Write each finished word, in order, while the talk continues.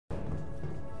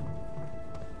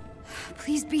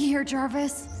Please be here,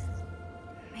 Jarvis.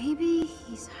 Maybe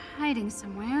he's hiding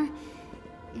somewhere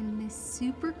in this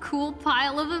super cool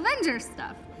pile of Avengers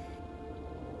stuff.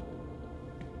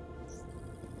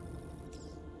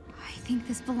 I think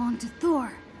this belonged to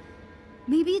Thor.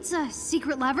 Maybe it's a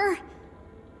secret lever?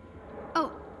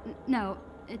 Oh, no,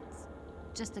 it's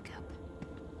just a cup.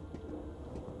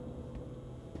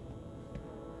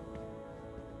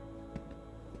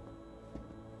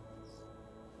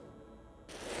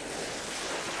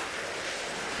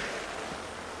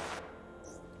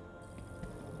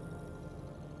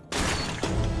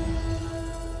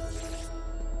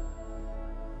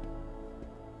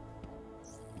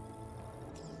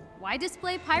 Why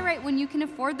display pyrite when you can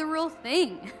afford the real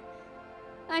thing?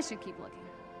 I should keep looking.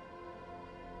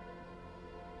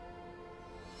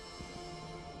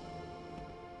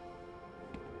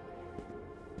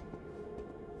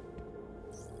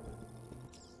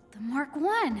 The Mark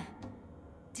I.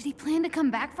 Did he plan to come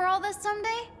back for all this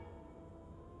someday?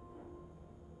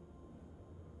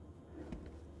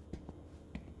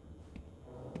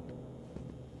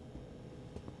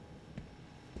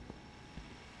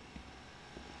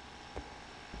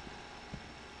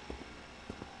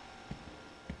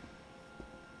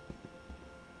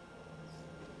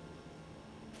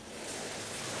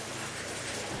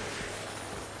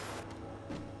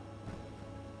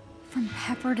 From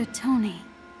Pepper to Tony.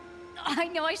 I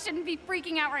know I shouldn't be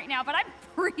freaking out right now, but I'm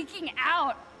freaking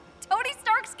out. Tony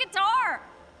Stark's guitar!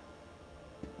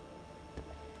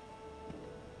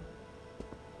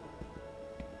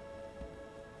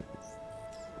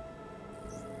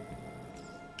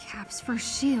 Cap's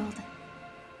first shield.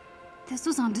 This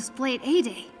was on display at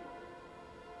A-Day.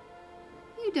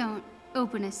 You don't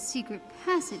open a secret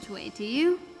passageway, do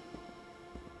you?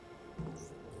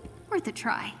 Worth a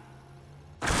try.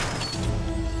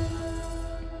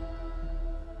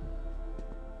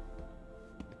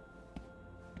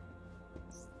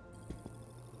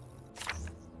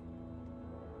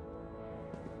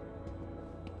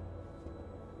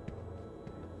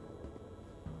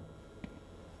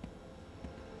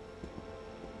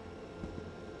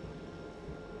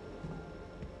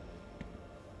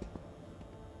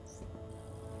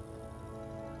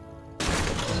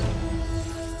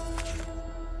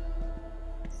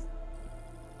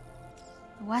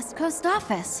 West Coast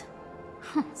office.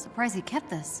 Huh, surprised he kept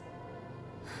this.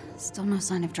 Still no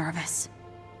sign of Jarvis.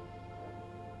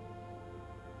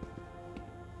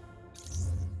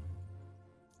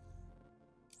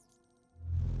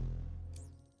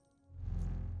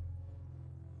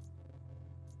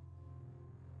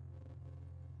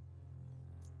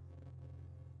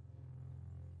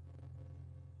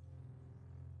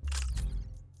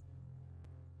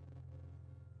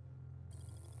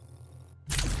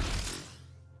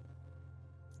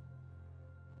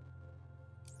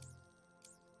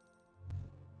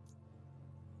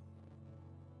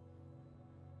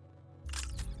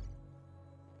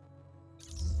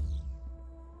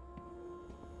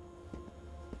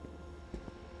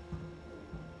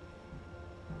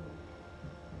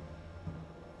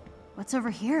 What's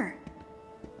over here?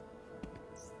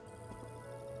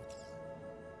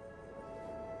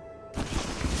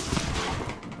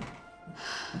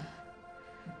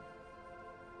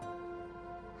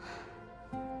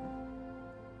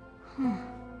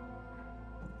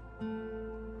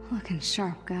 Looking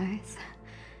sharp, guys.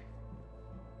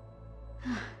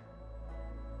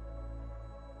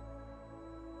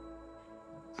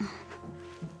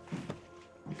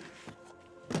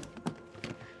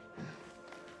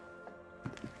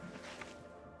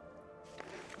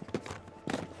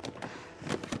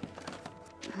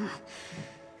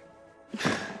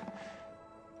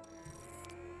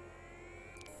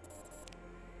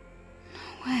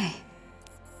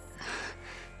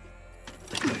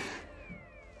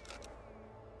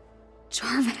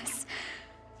 Jarvis.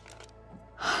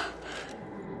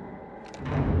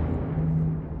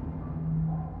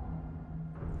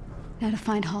 Gotta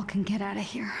find Hulk and get out of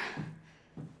here.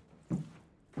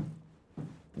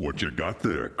 What you got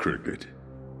there, Cricket?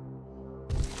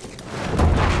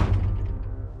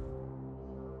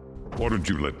 Why don't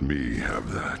you let me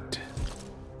have that?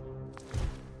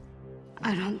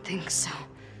 I don't think so.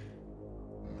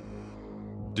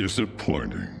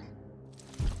 Disappointing.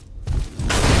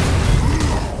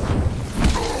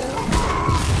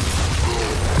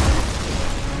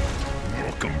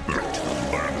 Welcome back to the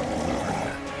land of the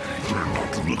living. You're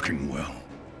not looking well.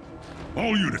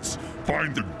 All units,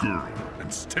 find the girl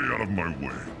and stay out of my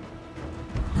way.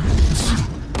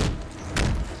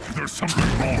 There's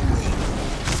something wrong.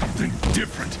 Something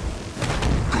different.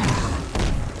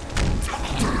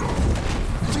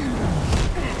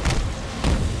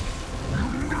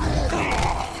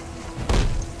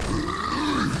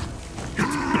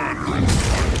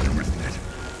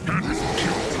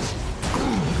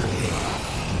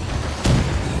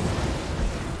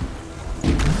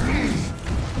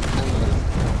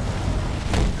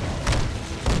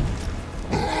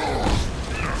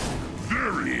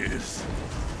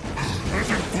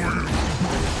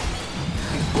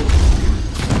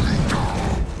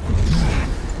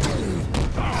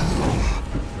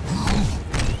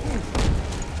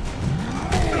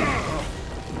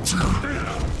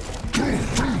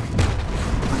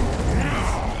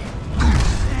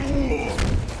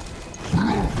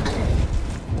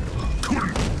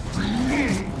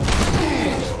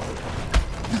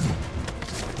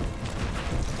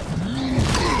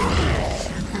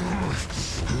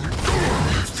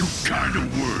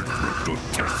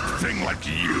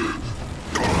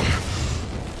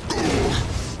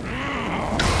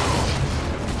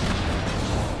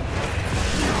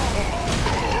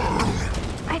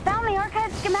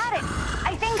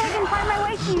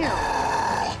 you!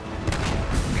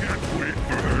 Can't wait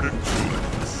for her to join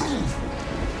us.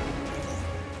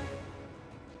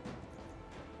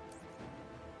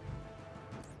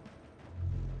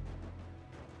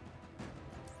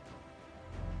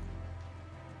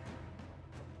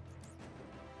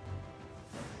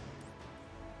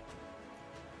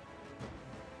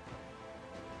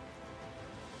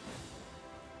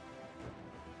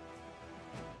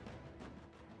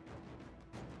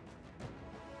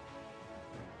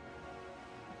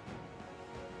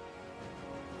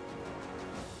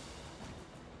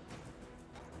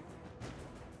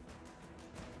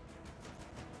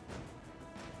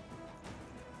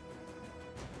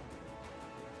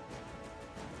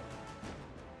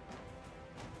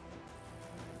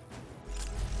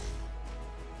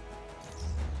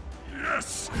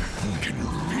 Yes! Can you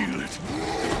feel it?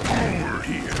 Power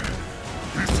here!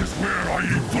 This is where I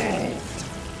evolved!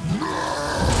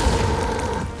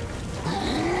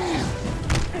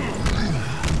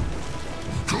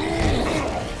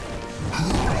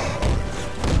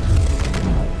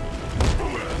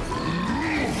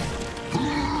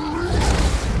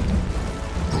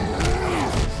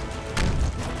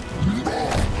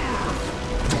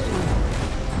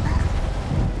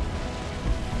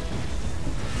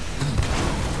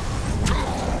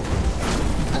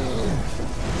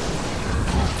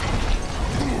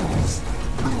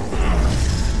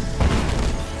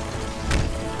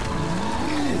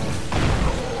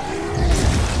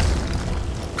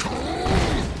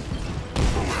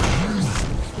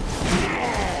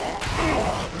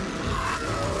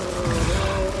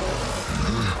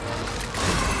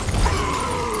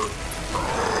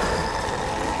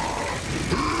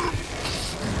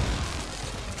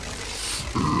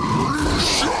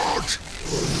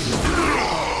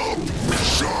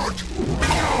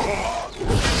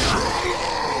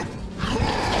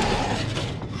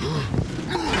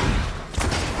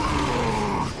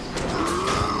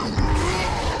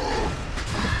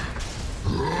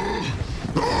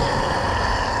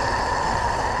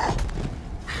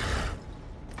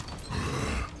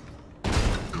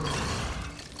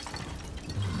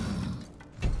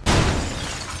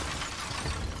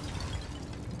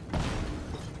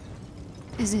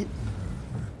 Is it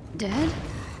dead?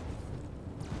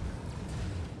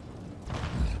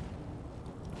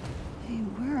 Hey,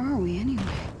 where are we anyway?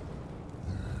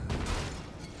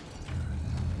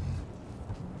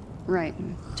 Right,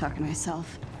 I'm talking to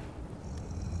myself.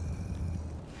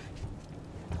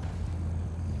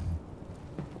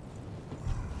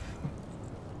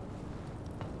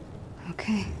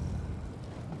 Okay.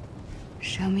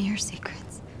 Show me your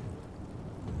secrets.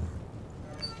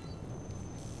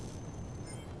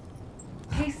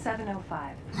 Case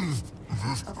 705.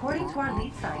 According to our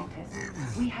lead scientist,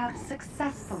 we have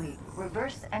successfully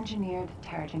reverse-engineered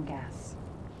Terrigen gas.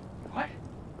 What?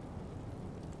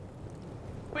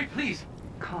 Wait, please.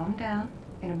 Calm down.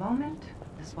 In a moment,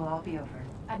 this will all be over.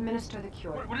 Administer the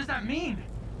cure. What does that mean?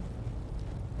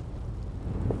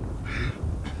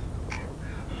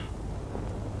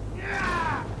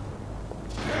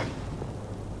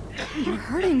 You're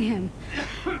hurting him.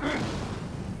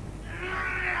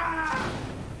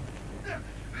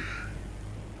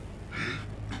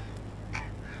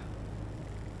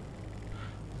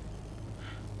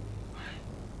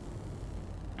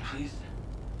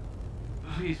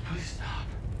 Please. Please stop.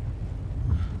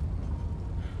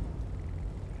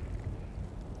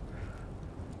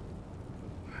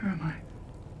 Where am I?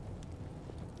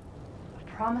 A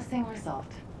promising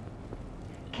result.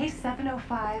 Case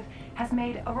 705 has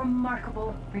made a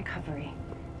remarkable recovery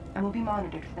and will be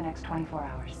monitored for the next 24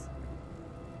 hours.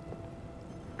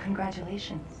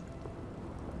 Congratulations.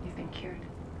 You've been cured.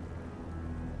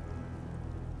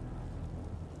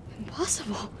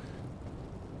 Impossible.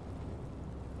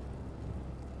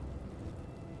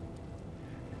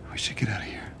 We should get out of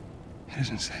here. It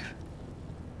isn't safe.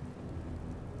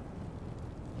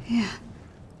 Yeah.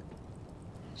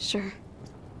 Sure.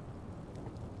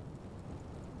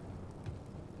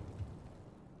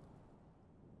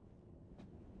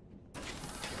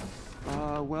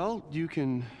 Well, you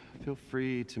can feel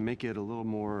free to make it a little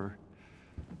more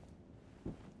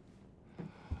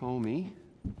homey.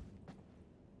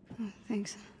 Oh,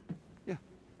 thanks. Yeah.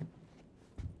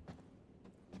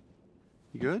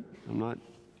 You good? I'm not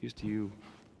used to you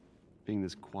being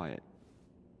this quiet.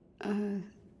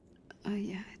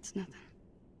 Yeah, it's nothing.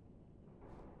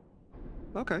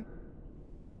 Okay.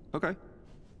 Okay.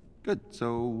 Good.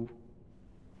 So...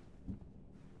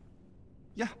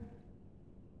 yeah.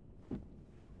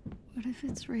 What if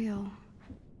it's real?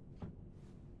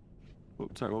 Oh,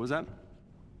 sorry, what was that?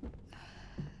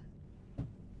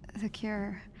 The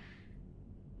cure.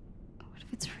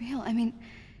 it's real. I mean,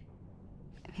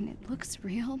 it looks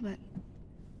real, but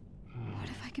what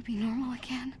if I could be normal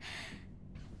again?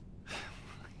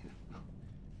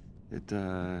 It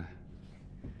didn't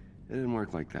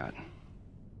work like that. I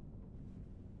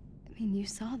mean, you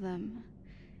saw them.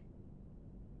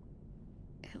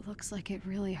 It looks like it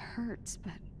really hurts,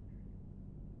 but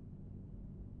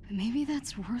maybe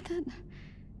that's worth it?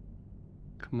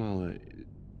 Kamala...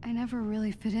 I never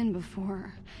really fit in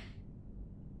before.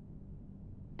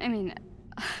 I mean,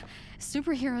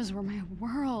 superheroes were my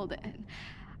world, and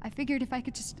I figured if I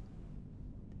could just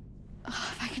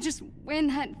win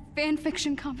that fan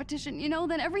fiction competition, you know,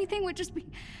 then everything would just be...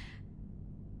 It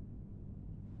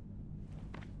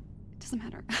doesn't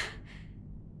matter.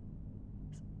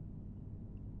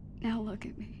 Now look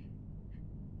at me.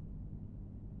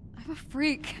 I'm a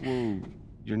freak. Whoa,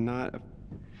 you're not a...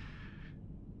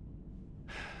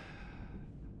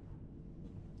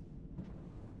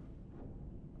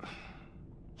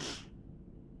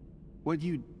 What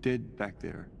you did back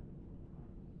there.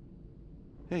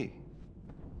 Hey.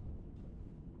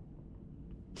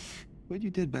 What you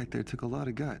did back there took a lot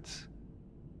of guts.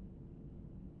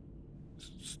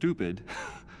 Stupid.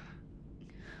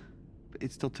 But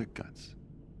it still took guts.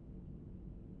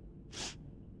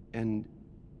 And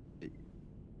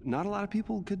not a lot of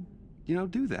people could, you know,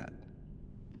 do that.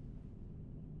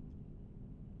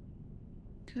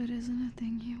 Good isn't a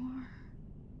thing you are.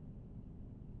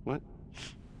 What?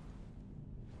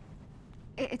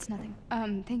 It's nothing.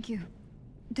 Thank you.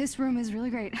 This room is really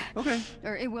great. Okay.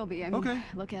 Or it will be. I mean, okay.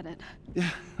 Look at it.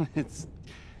 Yeah, it's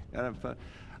kind of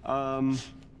fun.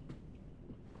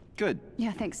 Good.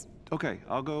 Yeah, thanks. Okay,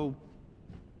 I'll go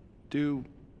do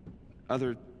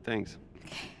other things.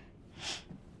 Okay.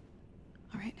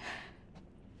 All right.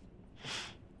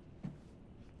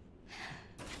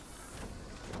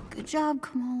 Good job,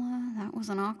 Kamala. That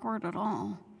wasn't awkward at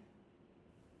all.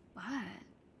 But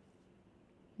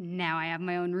now I have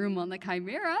my own room on the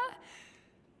Chimera.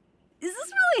 Is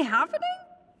this really happening?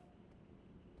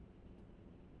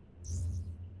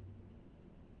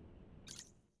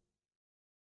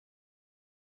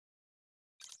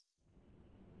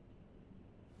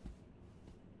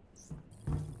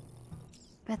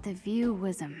 Bet the view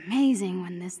was amazing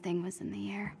when this thing was in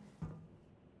the air.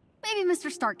 Maybe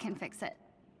Mr. Stark can fix it.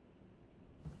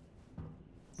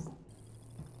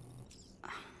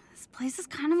 This place is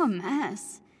kind of a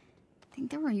mess. I think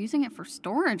they were using it for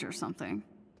storage or something.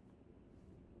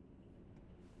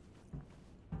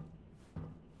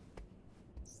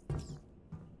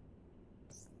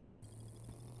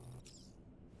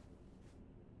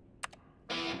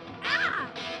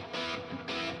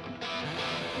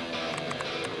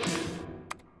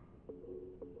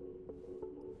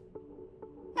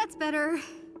 That's better.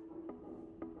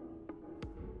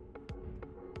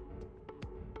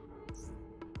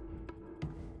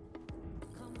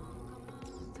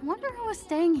 I wonder who was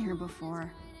staying here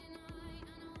before.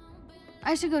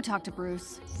 I should go talk to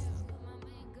Bruce.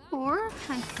 Or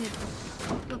I could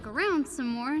look around some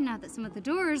more now that some of the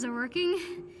doors are working.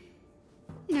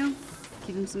 You know,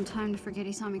 give him some time to forget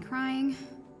he saw me crying.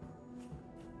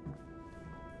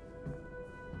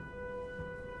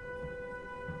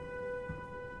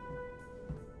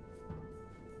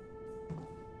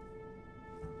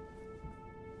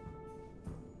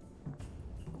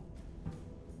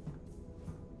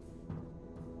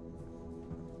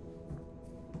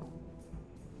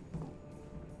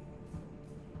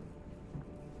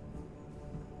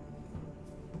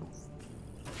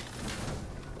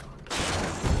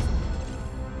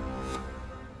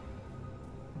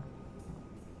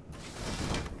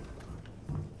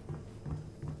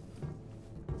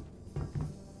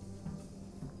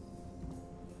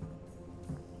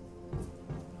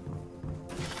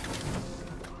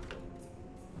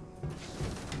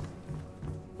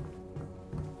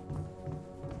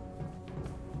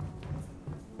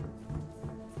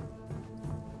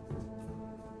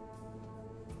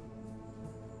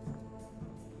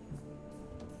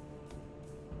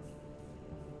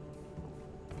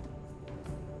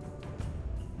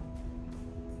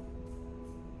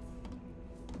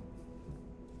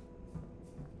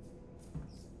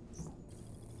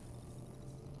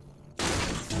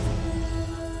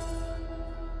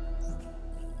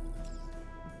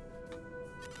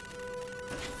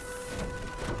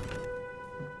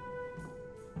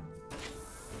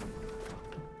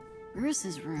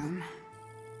 Bruce's room.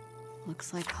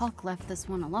 Looks like Hulk left this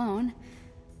one alone.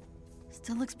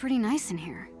 Still looks pretty nice in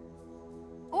here.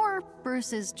 Or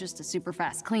Bruce is just a super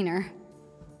fast cleaner.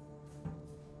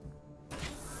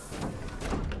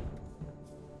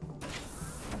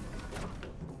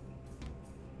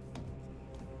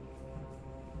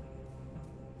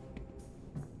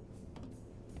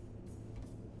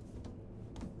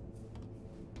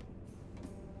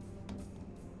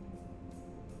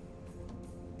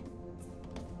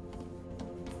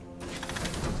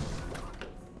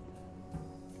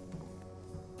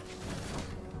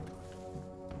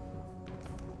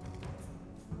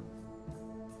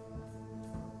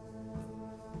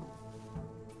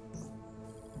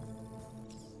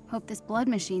 Hope this blood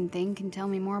machine thing can tell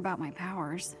me more about my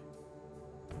powers.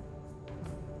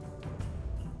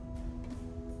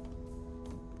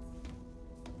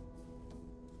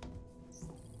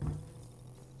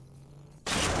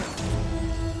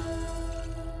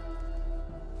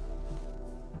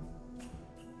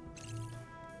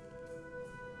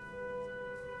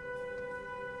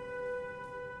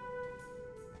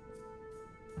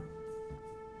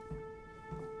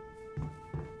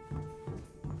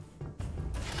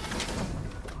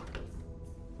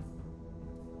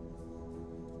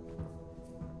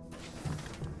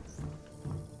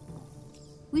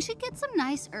 We should get some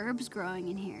nice herbs growing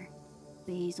in here.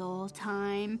 Basil,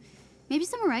 thyme, maybe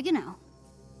some oregano.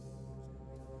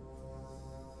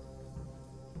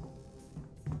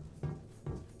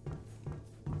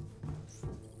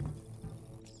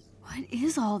 What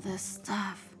is all this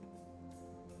stuff?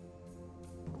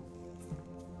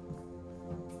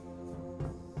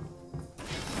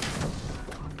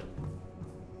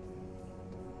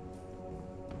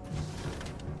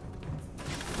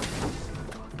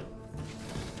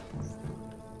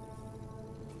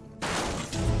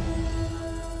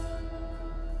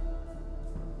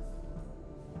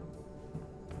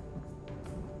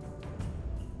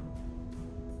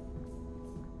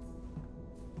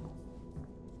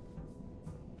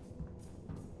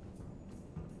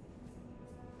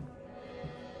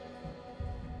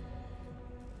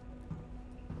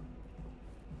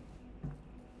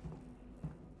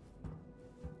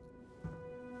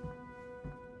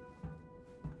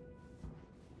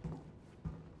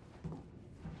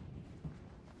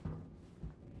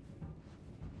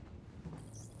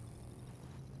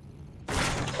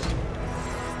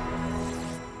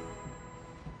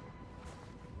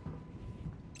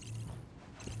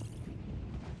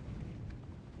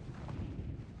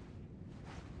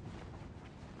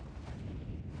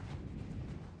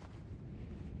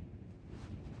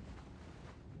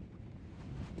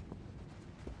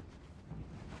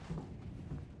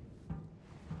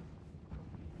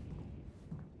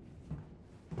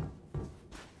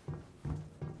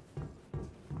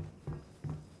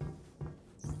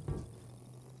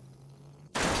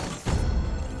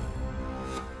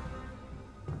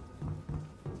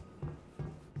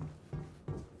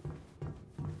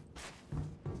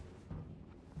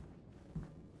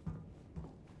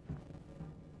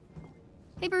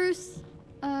 Hey, Bruce.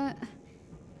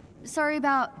 Sorry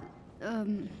about,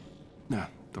 Nah,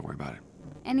 don't worry about it.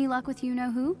 any luck with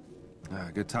you-know-who?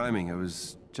 Good timing. I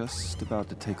was just about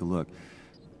to take a look.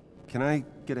 Can I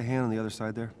get a hand on the other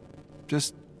side there?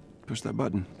 Just push that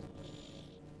button.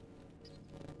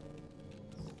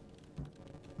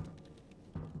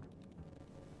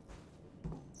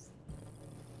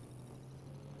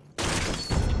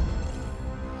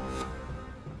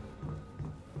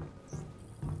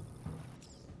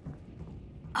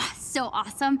 So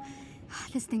awesome.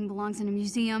 This thing belongs in a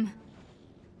museum.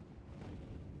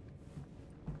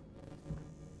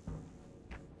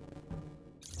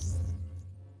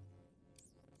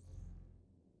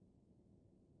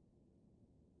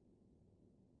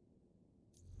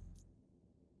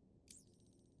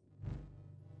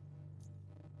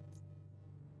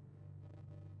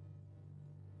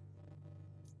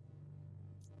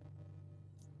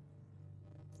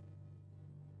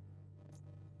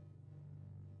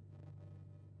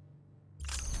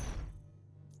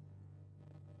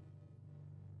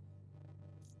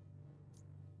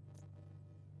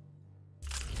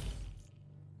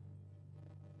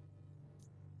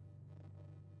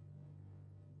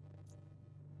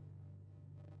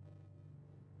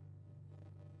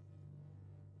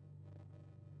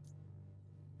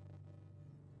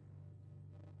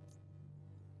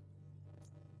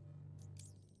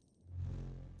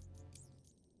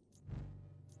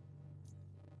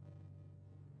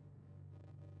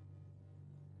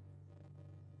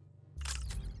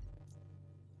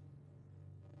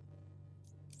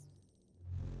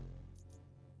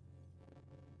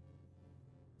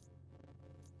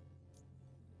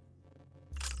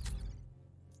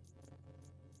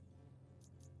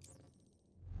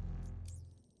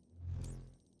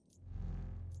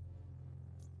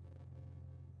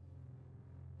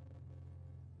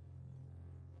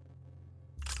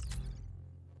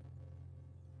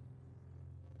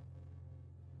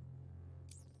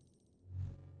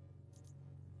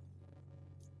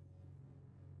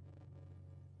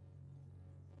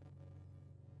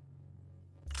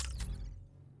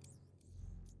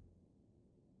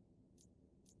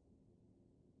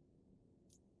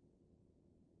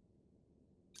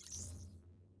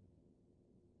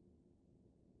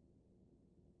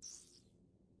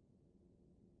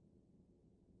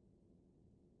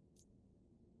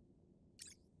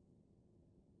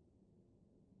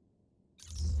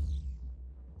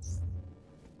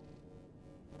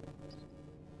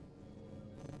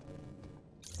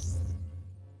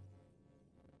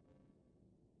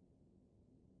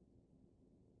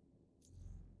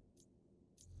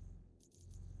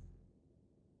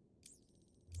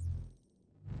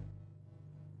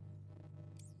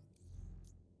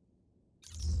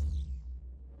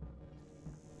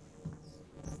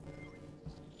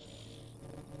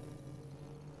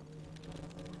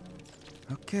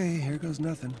 Okay, here goes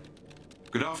nothing.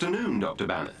 Good afternoon, Dr.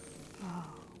 Banner.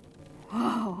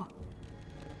 Whoa.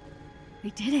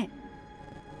 We did it.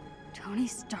 Tony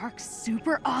Stark's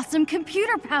super awesome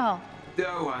computer pal.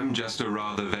 Oh, I'm just a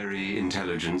rather very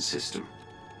intelligent system.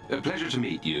 A pleasure to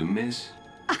meet you, Miss.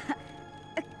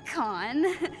 Khan.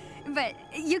 But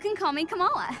you can call me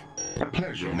Kamala. A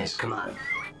pleasure, Miss Kamala.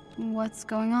 What's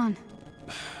going on?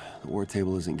 The war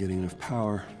table isn't getting enough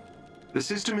power. The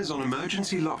system is on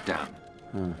emergency lockdown.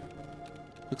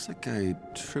 Looks like I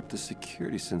tripped the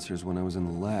security sensors when I was in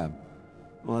the lab.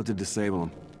 We'll have to disable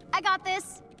them. I got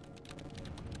this.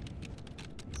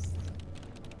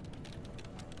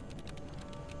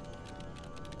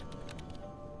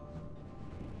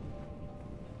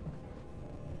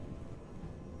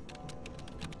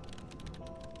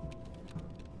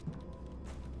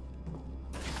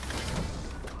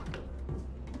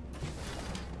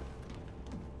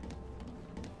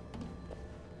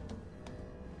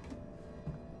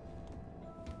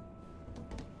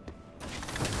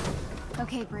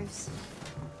 Okay, Bruce.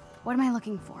 What am I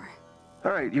looking for?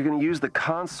 All right, you're gonna use the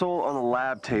console on the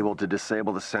lab table to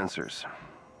disable the sensors.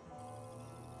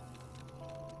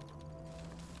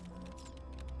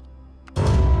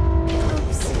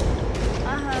 Oops.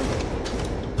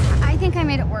 I think I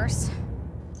made it worse.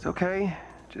 It's okay.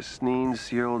 Just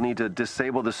means you'll need to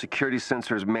disable the security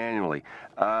sensors manually.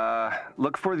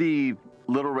 Look for the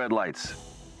little red lights.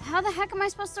 How the heck am I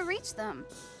supposed to reach them?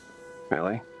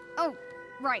 Really? Oh,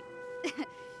 right.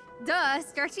 Duh,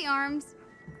 stretchy arms.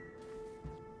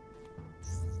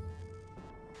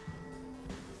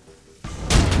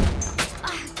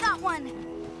 Got one.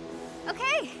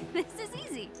 Okay, this is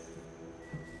easy.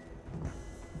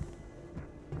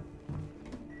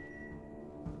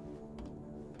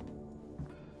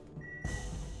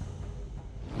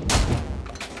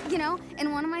 You know,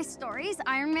 in one of my stories,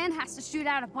 Iron Man has to shoot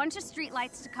out a bunch of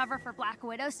streetlights to cover for Black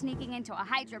Widow sneaking into a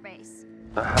Hydra base.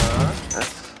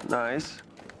 That's nice.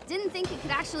 Didn't think it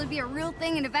could actually be a real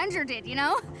thing an Avenger did, you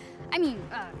know? I mean,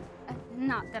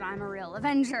 not that I'm a real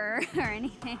Avenger or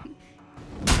anything.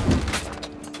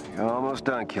 You're almost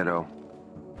done, kiddo.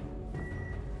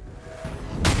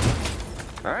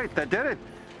 All right, that did it.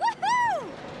 Woohoo!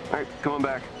 All right, come on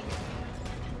back.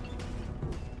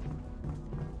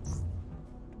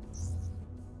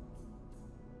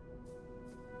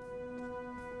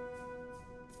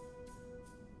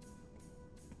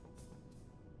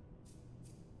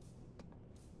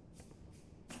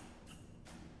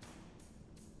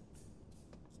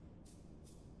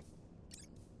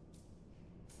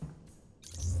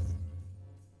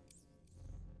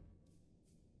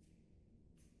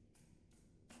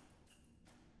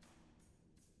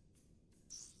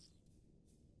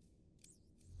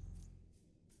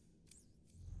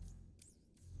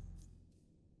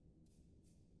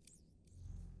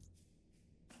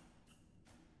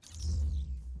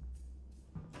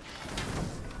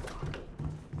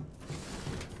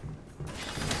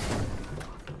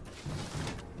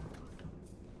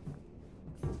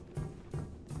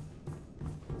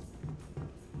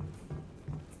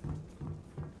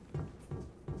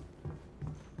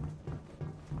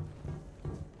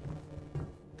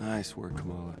 Nice work,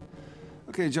 Kamala.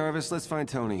 Okay, Jarvis, let's find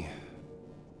Tony.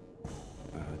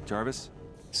 Jarvis?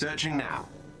 Searching now.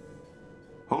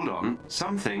 Hold on.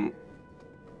 Something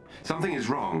is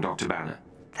wrong, Dr. Banner.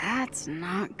 That's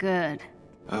not good.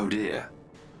 Oh dear.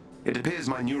 It appears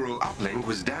my neural uplink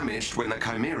was damaged when the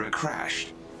Chimera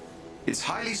crashed. It's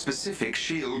highly specific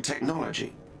SHIELD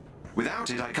technology. Without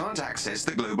it, I can't access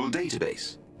the global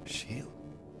database. SHIELD?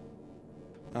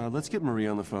 Let's get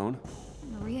Maria on the phone.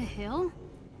 Maria Hill?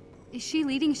 Is she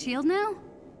leading SHIELD now?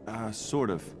 Sort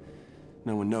of.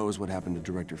 No one knows what happened to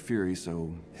Director Fury, so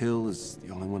Hill is the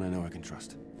only one I know I can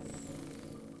trust.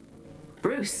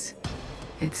 Bruce,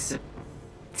 it's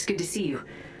good to see you.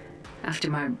 After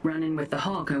my run-in with the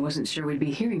Hulk, I wasn't sure we'd be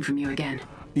hearing from you again.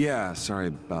 Yeah, sorry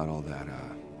about all that.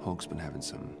 Hulk's been having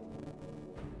some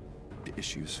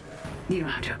issues. You don't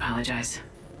have to apologize.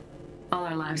 All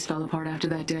our lives fell apart after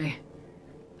that day.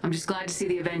 I'm just glad to see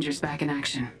the Avengers back in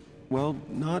action. Well,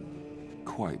 not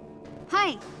quite.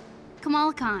 Hi,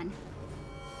 Kamala Khan.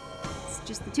 It's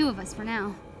just the two of us for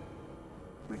now.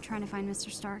 We're trying to find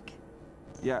Mr. Stark.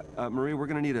 Yeah, Marie, we're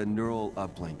gonna need a neural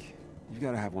uplink. You've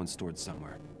gotta have one stored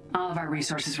somewhere. All of our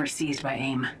resources were seized by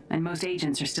AIM, and most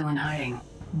agents are still in hiding.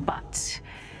 But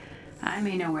I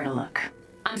may know where to look.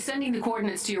 I'm sending the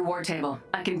coordinates to your war table.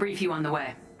 I can brief you on the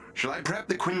way. Shall I prep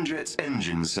the Quinjet's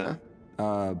engine, sir?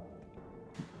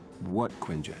 What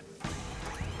Quinjet?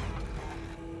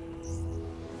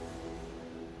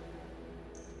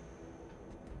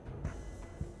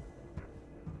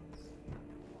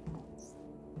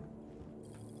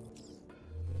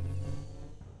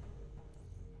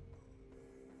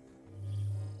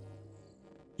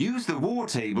 Use the war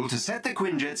table to set the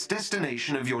Quinjet's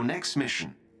destination of your next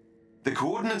mission. The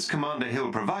coordinates Commander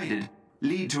Hill provided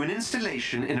lead to an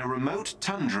installation in a remote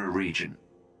tundra region.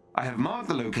 I have marked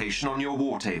the location on your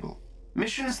war table.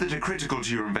 Missions that are critical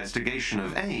to your investigation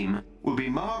of AIM will be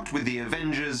marked with the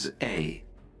Avengers A.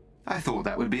 I thought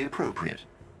that would be appropriate.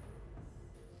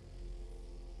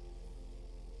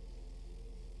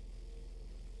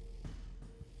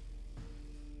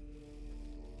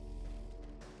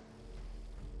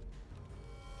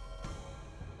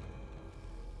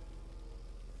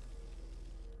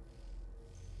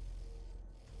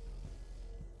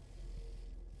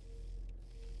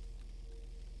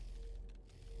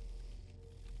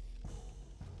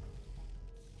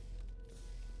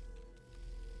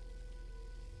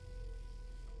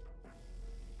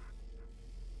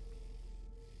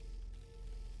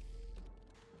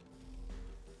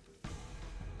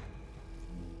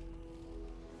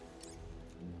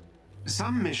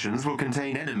 Some missions will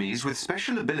contain enemies with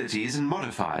special abilities and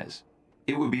modifiers.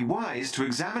 It would be wise to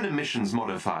examine a mission's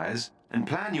modifiers and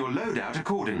plan your loadout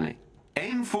accordingly.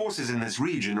 AIM forces in this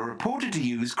region are reported to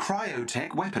use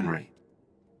cryotech weaponry.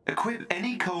 Equip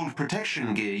any cold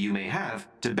protection gear you may have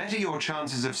to better your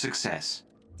chances of success.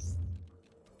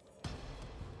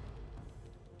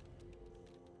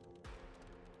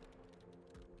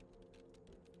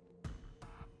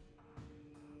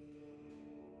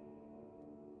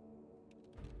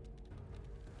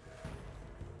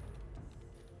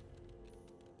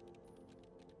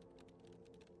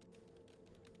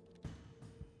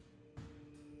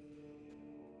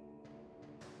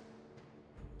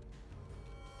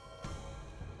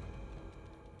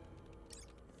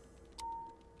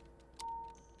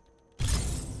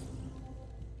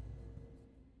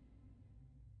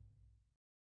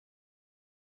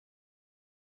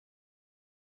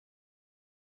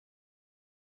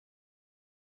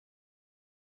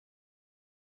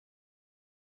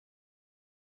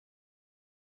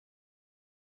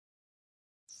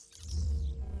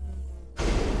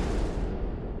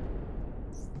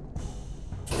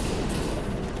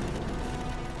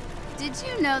 Did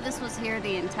you know this was here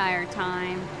the entire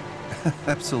time?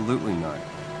 Absolutely not.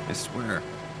 I swear.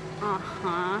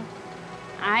 Uh-huh.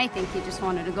 I think you just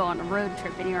wanted to go on a road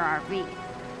trip in your RV.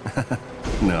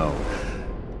 No.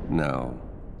 No.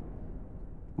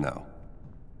 No.